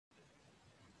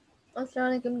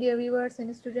Assalamualaikum dear viewers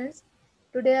and students.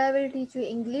 Today I will teach you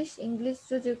English. English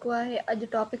जो जेको आहे अॼु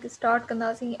टॉपिक स्टार्ट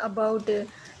कंदासीं about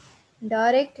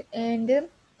direct and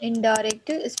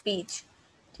indirect speech.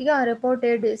 ठीकु आहे,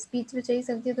 रिपोर्टेड स्पीच बि चई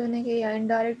सघिजे थो हिनखे या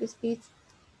इनडायरेक्ट स्पीच.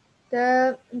 त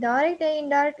डायरेक्ट ऐं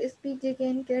इनडायरेक्ट स्पीच जेके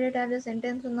आहिनि कहिड़े टाइप जा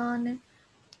सेंटेंस हूंदा आहिनि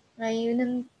ऐं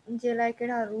उन्हनि जे लाइ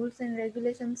कहिड़ा रूल्स एंड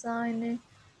रेगुलेशन्स आहिनि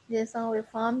जंहिंसां उहे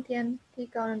फॉर्म थियनि,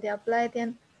 ठीकु आहे, उन्हनि ते अप्लाई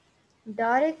थियनि.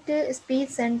 Direct speech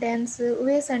sentence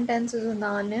उहे sentences हूंदा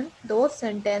आहिनि, those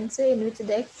sentence in which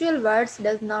the actual words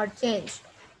does not change.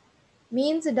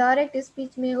 Means direct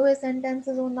speech में उहे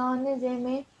sentences हूंदा आहिनि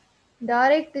जंहिंमें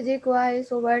डायरेक्ट जेको आहे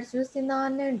सो वर्ड्स यूज़ थींदा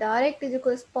आहिनि. डायरेक्ट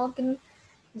जेको स्पोकन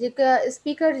जेका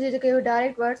स्पीकर जे जेके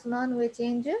डायरेक्ट वर्ड्स हूंदा आहिनि उहे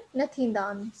चेंज न थींदा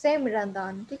आहिनि, सेम रहंदा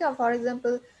आहिनि. ठीकु आहे. For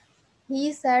example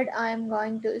he said I am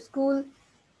going to school.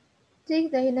 ठीकु,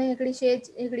 त हिन हिकिड़ी शइ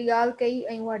हिकिड़ी ॻाल्हि कई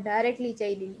ऐं उहा डायरेक्टली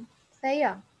चई ॾिनी, सही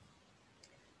आहे.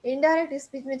 इनडायरेक्ट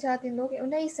स्पीच में छा थींदो कि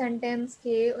उन ई सेंटेंस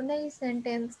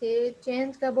खे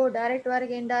चेंज कबो डायरेक्ट वारे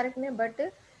खे इनडायरेक्ट में, बट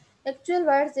एक्चुअल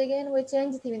वर्ड्स जेके आहिनि उहे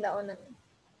चेंज थी वेंदा उन में.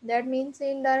 दैट मीन्स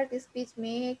इनडायरेक्ट स्पीच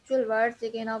में एक्चुअल वर्ड्स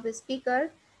जेके आहिनि of the speaker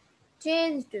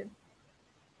changed.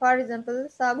 For example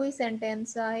साॻियो ई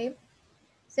सेंटेंस आहे,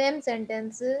 सेम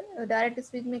सेंटेंस डायरेक्ट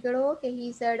स्पीच में कहिड़ो हो कि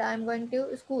he said I am going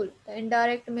two school, त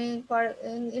इनडायरेक्ट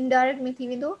में थी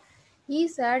वेंदो he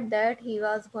said that he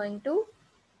was going two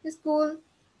school.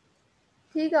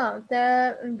 ठीकु आहे. त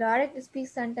डायरेक्ट स्पीच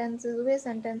सेंटेंसिस उहे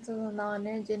सेंटेंसिस हूंदा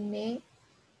आहिनि जिन में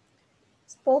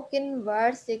स्पोकन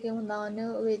वर्ड्स जेके हूंदा आहिनि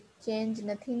उहे चेंज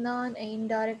न थींदा आहिनि ऐं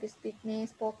इनडायरेक्ट स्पीच में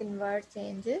स्पोकन वर्ड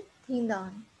चेंज थींदा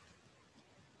आहिनि.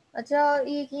 अच्छा,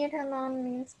 इहे कीअं ठहंदा आहिनि,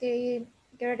 मीन्स के इहे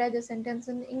कहिड़े टाइप जा सेंटेंस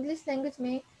आहिनि. इंग्लिश लैंग्वेज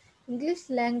में English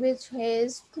language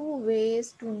has two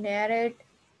ways to narrate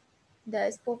the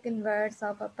spoken words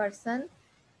of a person.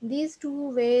 These two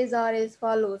ways are as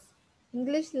follows.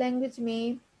 English language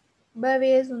में ॿ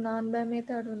वेज़ हूंदा आहिनि, ॿ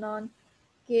मेथड हूंदा आहिनि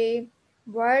कि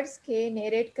वर्ड्स खे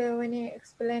नैरेट कयो वञे,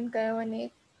 एक्सप्लेन कयो वञे.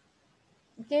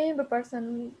 कंहिं बि पर्सन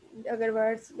अगरि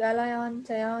वर्ड्स ॻाल्हाया आहिनि,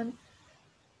 चया आहिनि,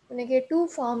 उनखे टू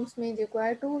फॉर्म्स में जेको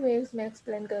आहे टू वेव्स में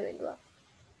एक्सप्लेन कयो वेंदो आहे.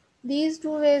 These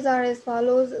two ways are as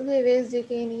follows. उहे वेज़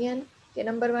जेके आहिनि इहे आहिनि कि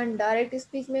नंबर 1 डायरेक्ट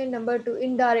स्पीच में, नंबर 2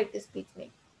 इनडायरेक्ट स्पीच में.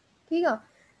 ठीक है.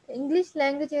 English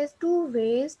language has two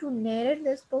ways to narrate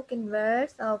the spoken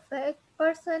words of a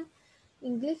person.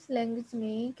 English language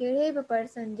में कहिड़े बि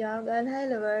पर्सन जा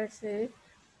ॻाल्हायल वर्ड्स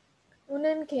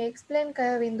उन्हनि खे एक्सप्लेन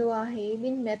कयो वेंदो आहे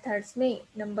ॿिनि मेथड्स में,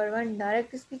 नंबर 1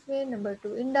 डायरेक्ट स्पीच में, नंबर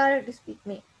 2 इनडायरेक्ट स्पीच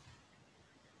में.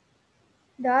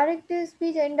 डायरेक्ट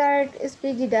स्पीच ऐं इनडायरेक्ट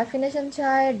स्पीच जी डेफिनेशन छा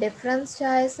आहे, डिफरेंस छा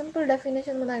आहे, सिंपल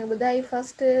डेफिनेशन मां तव्हांखे ॿुधाई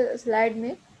फर्स्ट स्लाइड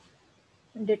में,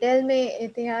 डिटेल में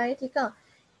हिते आहे. ठीकु आहे.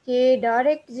 कि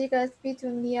डायरेक्ट जेका स्पीच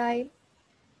हूंदी आहे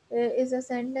is a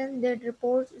sentence that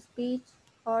reports speech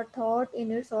or thought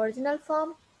in its original form,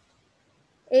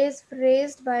 is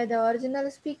phrased by the original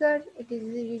speaker. It is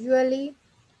usually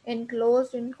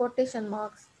enclosed in quotation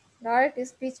marks. Direct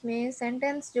speech में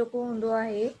सेंटेंस जेको हूंदो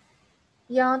आहे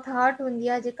या थाट हूंदी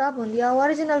आहे जेका बि हूंदी आहे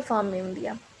ओरिजिनल फॉर्म में हूंदी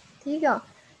आहे. ठीकु आहे.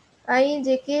 ऐं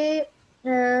जेके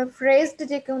फ्रेज़्ड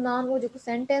जेके हूंदा आहिनि उहो जेको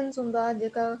सेंटेंस हूंदो आहे,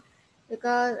 जेका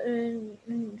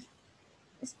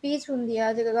स्पीच हूंदी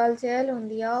आहे, जेका ॻाल्हि चयल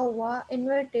हूंदी आहे उहा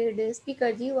इन्वर्टेड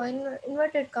स्पीकर जी उहा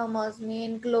इन्वर्टेड कॉमास में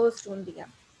इनक्लोज्ड हूंदी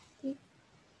आहे. ठीकु.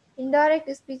 इनडायरेक्ट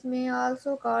स्पीच में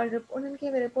आल्सो कॉल्ड, उन्हनि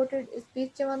खे बि रिपोर्टेड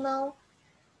स्पीच चवंदा आहियूं,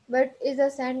 but is a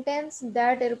sentence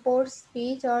that reports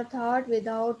speech or thought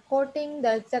without quoting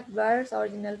the exact words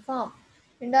original form.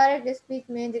 Indirect speech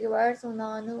में जेके वर्ड्स हूंदा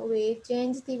आहिनि उहे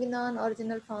चेंज थी वेंदा आहिनि,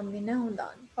 ओरिजिनल फॉर्म में न हूंदा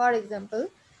आहिनि. फॉर एग्ज़ाम्पल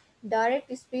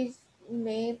डायरेक्ट स्पीच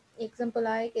में एग्ज़ाम्पल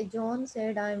आहे कि John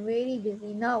said I am very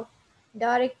busy now.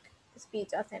 Direct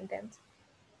speech आहे सेंटेंस.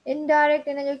 इनडायरेक्ट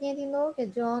इन जो कीअं थींदो कि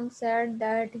John said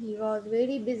that he was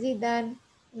very busy than,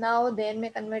 now देन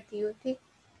में कन्वर्ट थी वियो. ठीकु.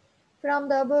 From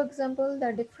the above example, the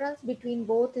difference between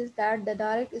both is that the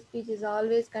direct speech is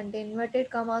always contain inverted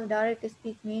commas. Direct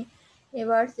speech में ये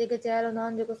words जेके चयल हूंदा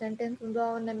आहिनि, जेको sentence हूंदो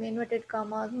आहे उन में inverted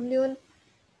commas हूंदियूं आहिनि.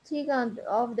 ठीकु आहे.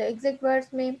 Of the exact words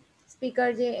में speaker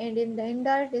J, and in the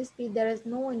indirect speech there is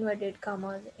no inverted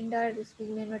commas. Indirect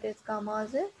speech में inverted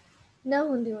commas न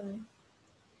हूंदियूं आहिनि.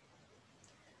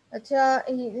 अच्छा,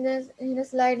 हिन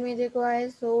स्लाइड में जेको आहे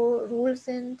सो रूल्स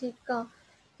आहिनि. ठीकु आहे.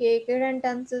 कि कहिड़नि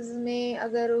टेंसेस में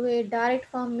अगरि उहे डायरेक्ट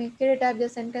फॉर्म में कहिड़े टाइप जा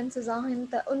सेंटेंसिस आहिनि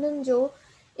त उन्हनि जो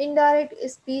इनडायरेक्ट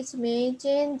स्पीच में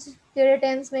चेंज कहिड़े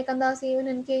टेंस में कंदासीं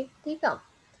उन्हनि खे. ठीकु आहे.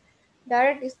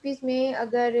 डायरेक्ट स्पीच में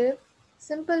अगरि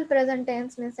सिंपल प्रेज़ेंट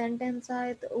टेंस में सेंटेंस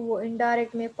आहे त उहो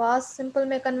इनडायरेक्ट में पास्ट सिंपल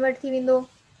में कन्वर्ट थी वेंदो.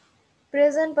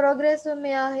 प्रेज़ेंट प्रोग्रेसिव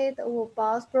में आहे त उहो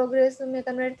पास्ट प्रोग्रेसिव में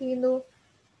कन्वर्ट थी वेंदो.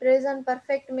 प्रेज़ेंट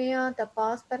परफेक्ट में आ त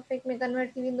पास्ट परफेक्ट में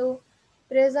कन्वर्ट थी वेंदो।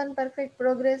 प्रेज़ेंट परफेक्ट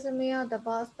प्रोग्रेसिव में आ त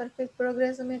पास्ट परफेक्ट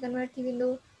प्रोग्रेसिव में कन्वर्ट थी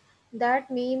वेंदो। That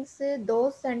means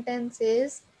those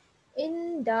sentences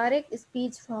in direct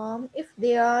speech form, if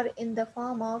they are in the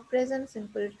form of present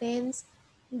simple tense,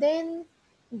 then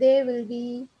they will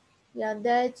be, yeah,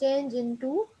 they change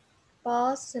into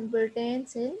past simple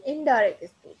tense in indirect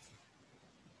speech.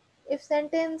 If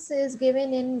sentence is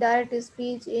given in direct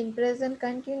speech in present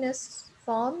continuous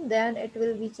form, then it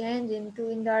will be changed into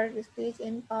indirect speech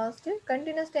in past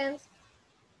continuous tense.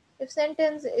 If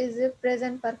sentence is a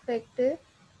present perfect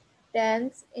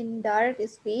tense in direct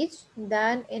speech,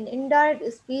 then in indirect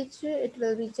speech it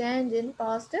will be changed in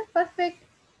past perfect.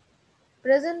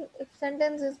 Present, if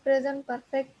sentence is present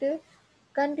perfect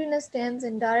continuous tense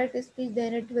in direct speech,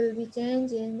 then it will be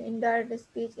changed in indirect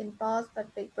speech in past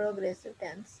perfect progressive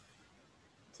tense.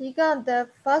 ठीक है त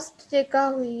first जेका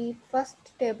हुई first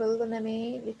table हुन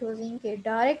में ॾिठोसीं कि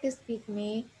direct speech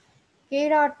में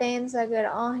कहिड़ा टेंस अगरि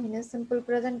आहिनि सिंपल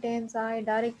प्रेज़ेंट टेंस आहे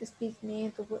डायरेक्ट स्पीच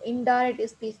में त उहो इनडायरेक्ट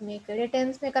स्पीच में कहिड़े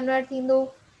टेंस में कन्वर्ट थींदो।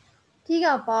 ठीकु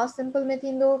आहे पास्ट सिंपल में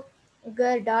थींदो।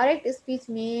 अगरि डायरेक्ट स्पीच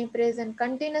में प्रेज़ेंट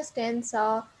कंटिन्यूस टेंस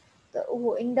आहे त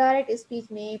उहो इनडायरेक्ट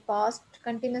स्पीच में पास्ट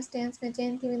कंटिन्यूस टेंस में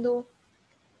चेंज थी वेंदो।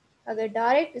 अगरि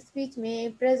डायरेक्ट स्पीच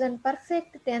में प्रेज़ेंट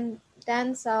परफेक्ट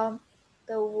टेंस आहे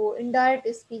त उहो इनडायरेक्ट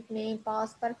स्पीच में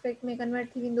पास्ट परफेक्ट में कन्वर्ट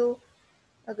थी वेंदो।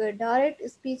 अगरि डायरेक्ट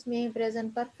स्पीच में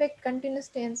प्रेज़ेंट परफेक्ट कंटिन्यूस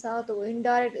टेंस आहे त उहो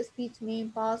इनडायरेक्ट स्पीच में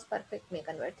पास्ट परफेक्ट में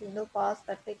कन्वर्ट थी वेंदो पास्ट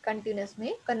परफेक्ट कंटिन्यूस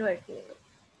में कन्वर्ट थी वेंदो।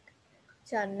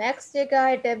 अच्छा नेक्स्ट जेका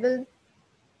आहे टेबल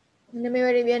हिन में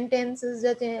वरी ॿियनि टेंसिस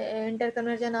जा इंटर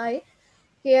कन्वर्जन आहे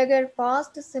कि अगरि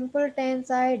पास्ट सिंपल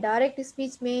टेंस आहे डायरेक्ट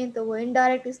स्पीच में त उहो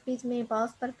इनडायरेक्ट स्पीच में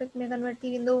पास्ट परफेक्ट में कन्वर्ट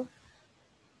थी वेंदो।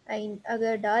 ऐं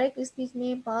अगरि डायरेक्ट स्पीच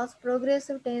में पास्ट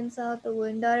प्रोग्रेसिव टेंस आहे त उहो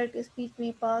इनडायरेक्ट स्पीच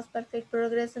में पास्ट परफेक्ट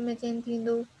प्रोग्रेसिव में चेंज थी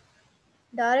वेंदो।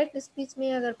 डायरेक्ट स्पीच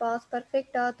में अगरि पास्ट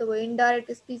परफेक्ट आहे त उहो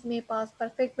इनडायरेक्ट स्पीच में पास्ट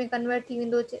परफेक्ट में कन्वर्ट थी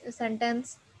वेंदो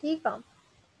सेंटेंस। ठीकु आहे।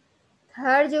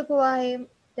 थर्ड जेको आहे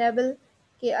टेबल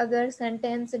कि अगरि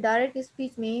सेंटेंस डायरेक्ट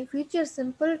स्पीच में फ्यूचर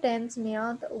सिंपल टेंस में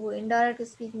आहे त उहो इनडायरेक्ट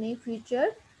स्पीच में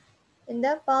फ्यूचर इन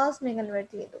द पास्ट में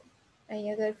कन्वर्ट थी वेंदो।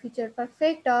 ऐं अगरि फ्यूचर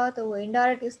परफेक्ट आहे त उहो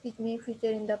इनडायरेक्ट स्पीच में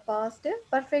future in the past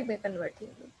perfect में कन्वर्ट थी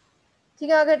वेंदो।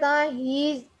 ठीकु आहे। अगरि तव्हां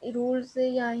ही रूल्स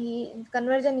या ही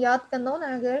कन्वर्जन यादि कंदव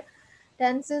न अगरि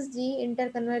टेंसिस जी इंटर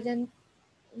कन्वर्जन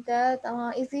त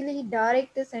तव्हां इज़ीली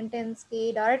डायरेक्ट सेंटेंस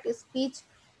खे डायरेक्ट स्पीच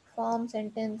फॉर्म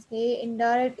सेंटेंस खे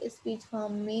इनडायरेक्ट स्पीच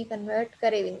फॉर्म में कन्वर्ट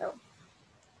करे वेंदव।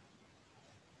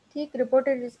 ठीकु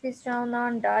रिपोर्टेड स्पीच चवंदा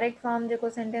आहिनि डायरेक्ट फॉर्म जेको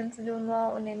सेंटेंस जो हूंदो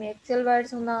आहे उन में एक्चुअल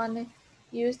वर्ड्स हूंदा आहिनि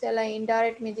यूज़ थियल ऐं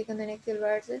इनडायरेक्ट में जेके हूंदा आहिनि एक्चुअल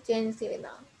वर्ड्स चेंज थी वेंदा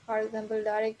आहिनि। फॉर एग्ज़ाम्पल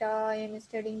डायरेक्ट आहे आई एम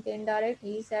स्टडिंग ते indirect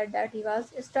he said that he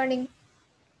was studying.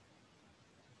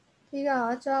 ठीकु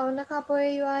आहे। अच्छा उन खां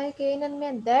पोइ इहो आहे कि इन्हनि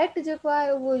में दैट जेको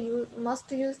आहे उहो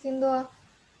मस्ट यूज़ थींदो आहे।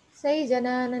 सही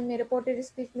जॾहिं हिननि में रिपोर्टेड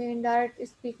स्पीच में इनडायरेक्ट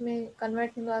स्पीच में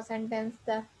कन्वर्ट थींदो आहे सेंटेंस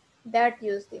त दैट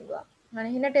यूज़ थींदो आहे। हाणे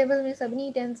हिन टेबल में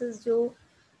सभिनी टेंसिस जो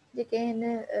जेके हिन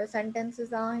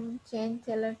सेंटेंसिस आहिनि चेंज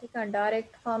थियल ठीकु आहे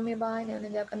डायरेक्ट फॉर्म में बि आहिनि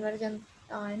हुन जा कन्वर्जन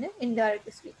आहिनि इनडायरेक्ट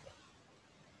स्पीच में।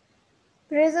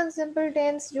 प्रेज़ेंट सिंपल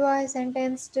टेंस जो आहे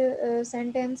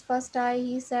सेंटेंस फर्स्ट आहे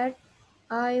he said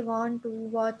I want two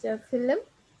watch a film.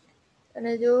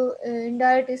 हुन जो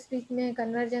इनडायरेक्ट स्पीच में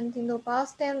कन्वर्जन थींदो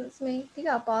पास्ट टेंस में। ठीकु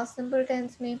आहे पास्ट सिंपल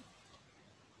टेंस में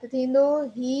त थींदो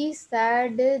ही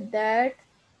सेड दैट।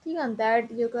 ठीकु आहे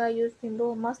दैट जेको आहे यूज़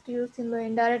थींदो मस्ट यूज़ थींदो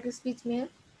इनडायरेक्ट स्पीच में।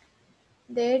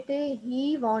 दैट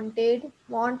ही वॉन्टेड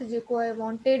वॉन्ट जेको आहे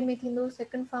वॉन्टेड में थींदो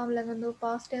सेकेंड फॉर्म लॻंदो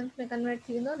पास्ट टेंस में कन्वर्ट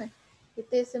थी वेंदो न।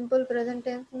 हिते सिंपल प्रेज़ेंट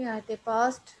टेंस में आहे हिते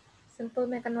पास्ट सिंपल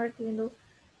में कन्वर्ट थी वेंदो।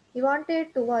 He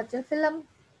wanted two watch a film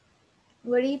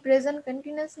वरी प्रेज़ेंट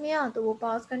कंटिन्यूस में आहे त उहो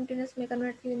पास्ट कंटिन्यूस में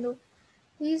कन्वर्ट थी वेंदो।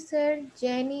 He said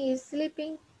jenny is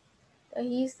sleeping त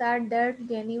he said that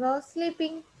jenny was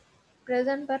sleeping.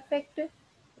 Present perfect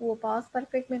उहो पास्ट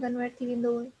परफेक्ट में कन्वर्ट थी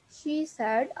वेंदो। She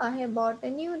said I have bought a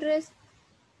new dress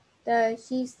त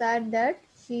she said that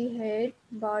she had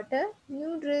bought a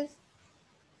new dress.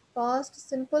 Past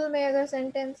simple में अगरि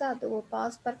sentence आहे त उहो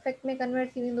पास्ट परफेक्ट में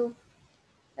कन्वर्ट थी वेंदो।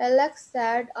 Alex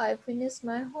said I finished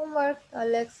my homework.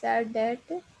 Alex said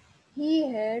that he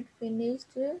had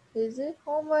finished his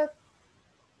homework.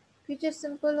 Future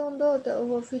simple हूंदो त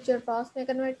उहो फ्यूचर पास्ट में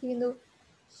कन्वर्ट थी वेंदो।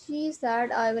 She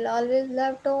said I will always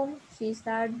love Tom. She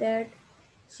said that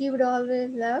she would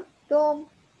always love Tom.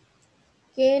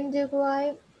 केन जेको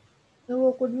आहे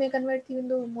उहो could में कन्वर्ट थी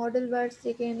वेंदो मॉडल वर्ड्स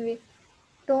जेके आहिनि उहे।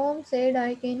 Tom said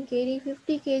I can carry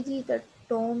 50 kg त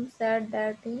Tom said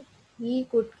that he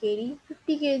could carry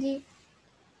 50 kg.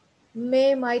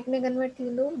 में माइट में कन्वर्ट थी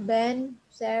वेंदो बैन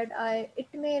सैड आई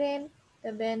इट में rain.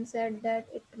 The Ben said that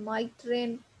it might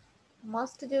rain.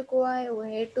 Must जेको आहे उहो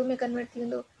had to में convert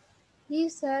थींदो. He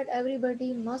said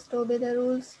everybody must obey the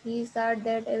rules. He said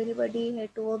that everybody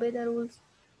had to obey the rules.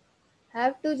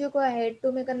 Have to जेको आहे had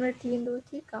to में convert थींदो.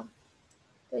 ठीकु आहे.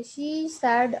 The she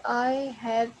said I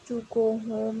have to go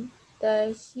home.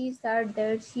 The she said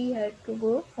that she had to go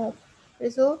home.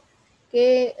 ॾिसो के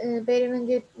पहिरीं हुननि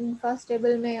जे फस्ट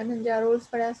टेबल में हुननि जा रूल्स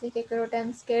पढ़ियासीं कि कहिड़ो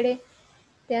टेंस कहिड़े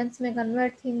टेंस में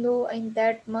कन्वर्ट थींदो ऐं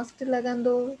दैट मस्ट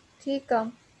लॻंदो. ठीकु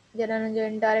आहे जॾहिं हुननि जो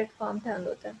इनडायरेक्ट फॉर्म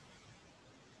ठहंदो त.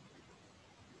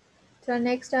 त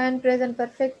नेक्स्ट आहिनि प्रेज़ेंट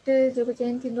परफेक्ट जेको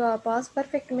चेंज थींदो आहे पास्ट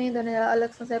परफेक्ट में. त हुन जा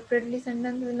अलॻि सां सेपरेटली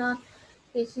सेंटेंस ॾिना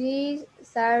कि she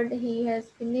said he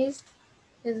has finished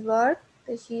हिज वर्क.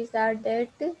 त she said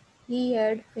that he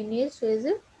had finished his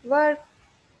work.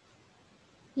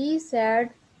 He said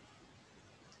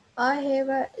I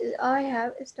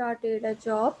have started a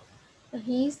job.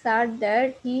 He said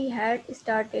that he had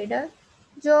started a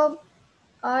job.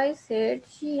 I said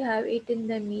she have eaten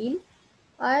the meal.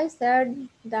 I said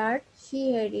that she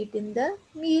had eaten the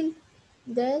meal.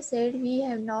 They said we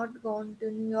have not gone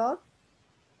to New York.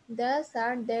 They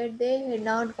said that they had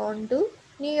not gone to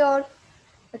New York.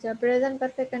 अच्छा present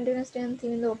perfect continuous tense थी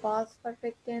वेंदो past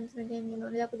perfect tense में change थींदो.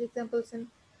 हुनजा कुझु examples आहिनि.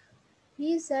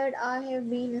 He said I have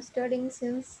been studying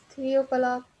since 3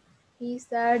 o'clock. He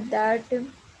said that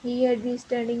he had been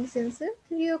studying since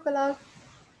 3 o'clock.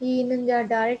 ही हिननि जा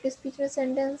डायरेक्ट स्पीच में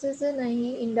सेंटेंसेस आहिनि ऐं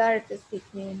ही इनडायरेक्ट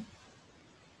स्पीच में आहिनि.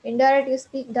 इनडायरेक्ट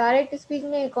स्पीच डायरेक्ट स्पीच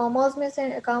में कॉमर्स में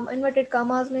इन्वर्टेड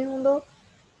कॉमर्स में हूंदो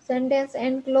सेंटेंस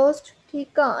एनक्लोज्ड.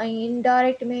 ठीकु आहे. ऐं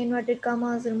इनडायरेक्ट में इन्वर्टेड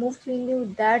कॉमर्स रिमूव थी वेंदियूं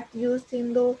दैट यूज़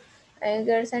थींदो. ऐं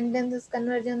अगरि सेंटेंसिस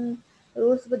कन्वर्जन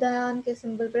रूल्स ॿुधाया आहिनि कि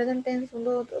सिंपल प्रेज़ेंट टेंस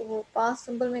हूंदो त उहो पास्ट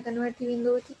सिंपल में कन्वर्ट थी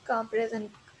वेंदो. ठीकु आहे. प्रेज़ेंट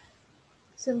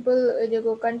सिंपल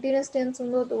जेको कंटिन्यूस टेंस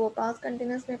हूंदो त उहो पास्ट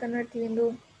कंटिन्यूस में कन्वर्ट थी वेंदो.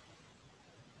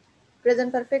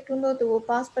 प्रेज़ेंट परफेक्ट हूंदो त उहो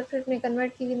पास्ट परफेक्ट में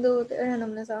कन्वर्ट थी वेंदो. त अहिड़े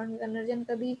नमूने सां हुनजी कन्वर्जन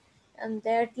कबी एंड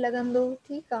दैट लॻंदो.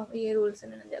 ठीकु आहे. इहे रूल्स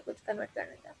आहिनि हिननि जा कुझु कन्वर्ट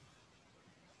करण जा.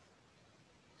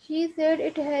 She said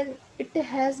it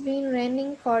has been raining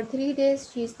for 3 days.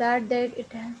 She said that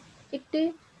it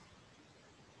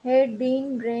had been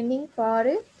raining for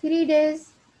 3 days.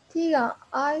 ठीक है.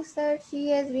 I said she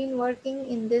has been working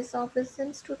in this office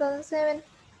since 2007.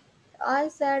 I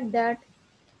said that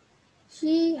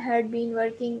she had been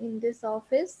working in this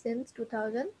office since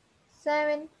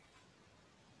 2007.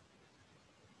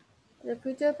 The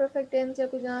future perfect tense या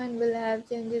कुछ आहिनि will have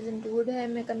changes into would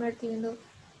have में convert थी वेंदो.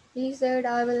 He said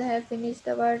I will have finished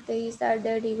the work. He said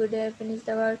that he would have finished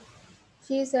the work.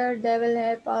 She said they will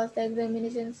have passed the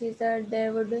examination. She said they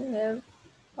would have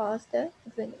passed the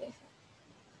examination.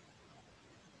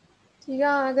 ठीक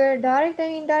है. अगर direct ऐं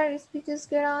indirect speeches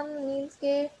कहिड़ा आहिनि means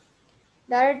के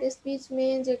direct speech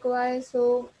में जेको आहे सो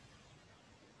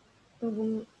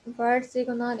वर्ड्स जेके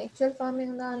हूंदा आहिनि एक्चुअल फॉर्म में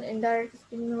हूंदा आहिनि. इनडायरेक्ट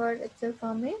स्पीच में वर्ड एक्चुअल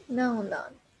फॉर्म में न हूंदा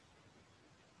आहिनि.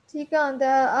 ठीकु आहे. त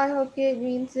आई होप के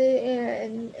मीन्स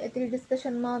एतिरी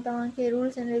डिस्कशन मां तव्हांखे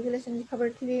रूल्स एंड रेगुलेशन जी ख़बर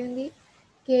थी वई हूंदी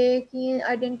कि कीअं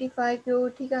आइडेंटिफाई कयो.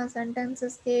 ठीकु आहे.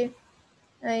 सेंटेंसिस खे.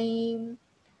 ऐं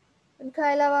इन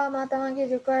खां अलावा मां तव्हांखे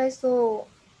जेको आहे सो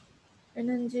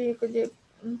इन्हनि जी कुझु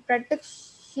प्रैक्टिस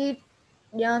शीट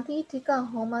ॾियां थी. ठीकु आहे.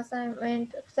 होम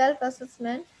असाइनमेंट सेल्फ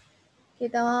असेसमेंट कि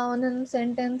तव्हां उन्हनि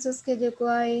सेंटेंसिस खे जेको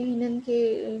आहे हिननि खे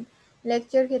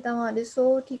लेक्चर खे तव्हां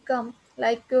ॾिसो. ठीकु आहे.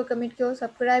 लाइक कयो कमेंट कयो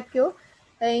सब्सक्राइब कयो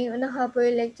ऐं उन खां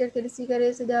पोइ लेक्चर खे ॾिसी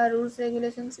करे सॼा रूल्स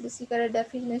रेगुलेशन्स ॾिसी करे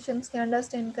डेफिनेशन्स खे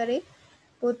अंडरस्टैंड करे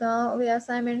पोइ तव्हां उहे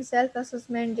असाइनमेंट सेल्फ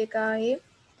असेसमेंट जेका आहे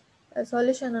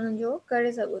सॉल्यूशन उन्हनि जो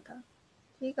करे सघो था.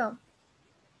 ठीकु आहे.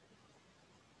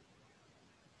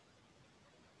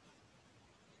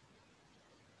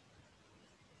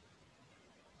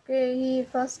 कि ही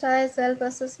फस्ट आहे सेल्फ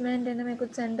असेसमेंट. हिन में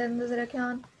कुझु सेंटेंसिस रखिया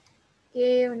आहिनि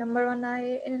कि नंबर 1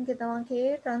 आहे इन्हनि खे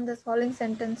तव्हांखे turn the following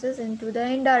sentences into the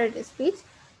indirect speech.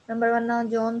 Number 1 आहे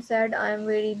John sad I am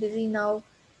very busy now.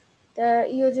 त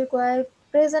इहो जेको आहे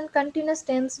प्रेज़ेंट कंटिन्यूस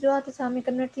टेंस जो आहे त छा में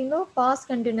कन्वर्ट थींदो पास्ट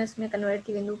कंटिन्यूस में कन्वर्ट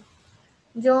थी वेंदो.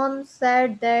 John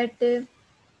sad that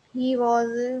he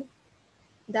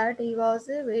was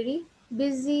very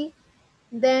busy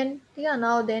देन. ठीकु आहे.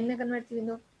 नाउ देन में कन्वर्ट थी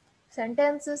वेंदो.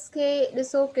 सेंटेंसिस खे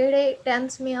ॾिसो कहिड़े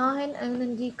टेंस में आहिनि ऐं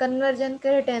उन्हनि जी कन्वर्जन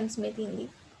कहिड़े टेंस में थींदी.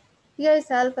 हीअ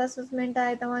सेल्फ असेसमेंट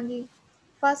आहे तव्हांजी.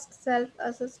 फस्ट सेल्फ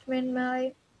असेसमेंट में आहे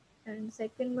एंड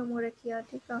सेकेंड में मूं रखी आहे.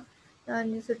 ठीकु आहे.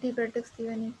 तव्हांजी सुठी प्रैक्टिस थी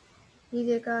वञे. हीअ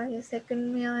जेका आहे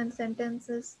सेकेंड में आहिनि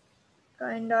सेंटेंसिस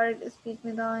का इनडायरेक्ट स्पीच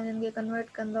में तव्हां हिननि खे कन्वर्ट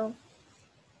कंदव.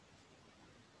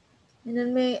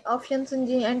 हिननि में ऑप्शन्स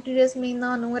जीअं एंट्रीस में ईंदा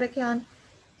आहिनि उहे रखिया आहिनि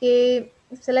कि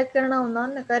सिलेक्ट करणा हूंदा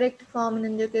आहिनि न करेक्ट फॉर्म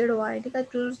हिननि जो कहिड़ो आहे. ठीकु आहे.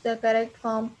 Choose the correct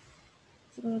form.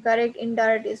 Correct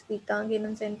indirect speech तव्हांखे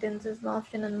हिननि सेंटेंसिस मां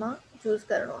ऑप्शननि मां चूज़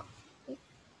करिणो आहे.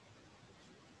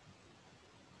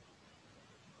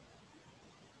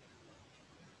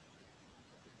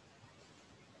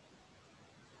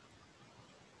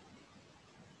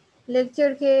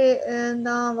 लेक्चर खे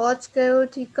तव्हां वॉच कयो,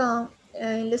 ठीकु आहे,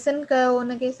 ऐं लिसन कयो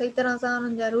हुनखे सही तरह सां,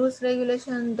 हुननि जा रूल्स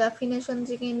रेगुलेशन डेफिनेशन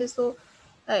जेके आहिनि ॾिसो,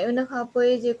 ऐं उन खां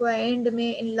पोइ जेको आहे एंड में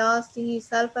इन लास्ट ही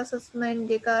सेल्फ असेसमेंट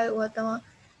जेका आहे उहा तव्हां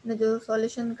हुनजो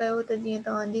सॉल्यूशन कयो त जीअं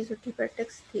तव्हांजी सुठी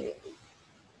प्रैक्टिस थी वेंदी.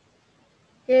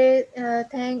 के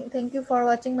thank U for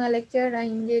watching my lecture, ऐं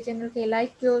मुंहिंजे चैनल खे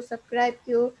लाइक कयो, सब्सक्राइब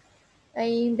कयो,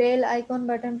 ऐं बेल आइकॉन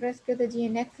बटन प्रेस कयो त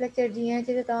जीअं नेक्स्ट लेक्चर जीअं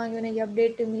अचे त तव्हांखे हुनजी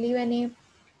अपडेट मिली वञे.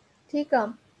 ठीकु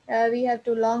आहे, V have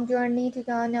two long journey.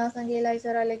 ठीकु आहे, अञा असांखे इलाही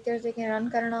सारा लेक्चर जेके रन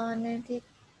करिणा आहिनि.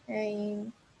 ठीकु, ऐं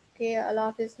के अल्लाह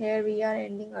हाफ़िज़. Here we R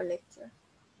ending our lecture.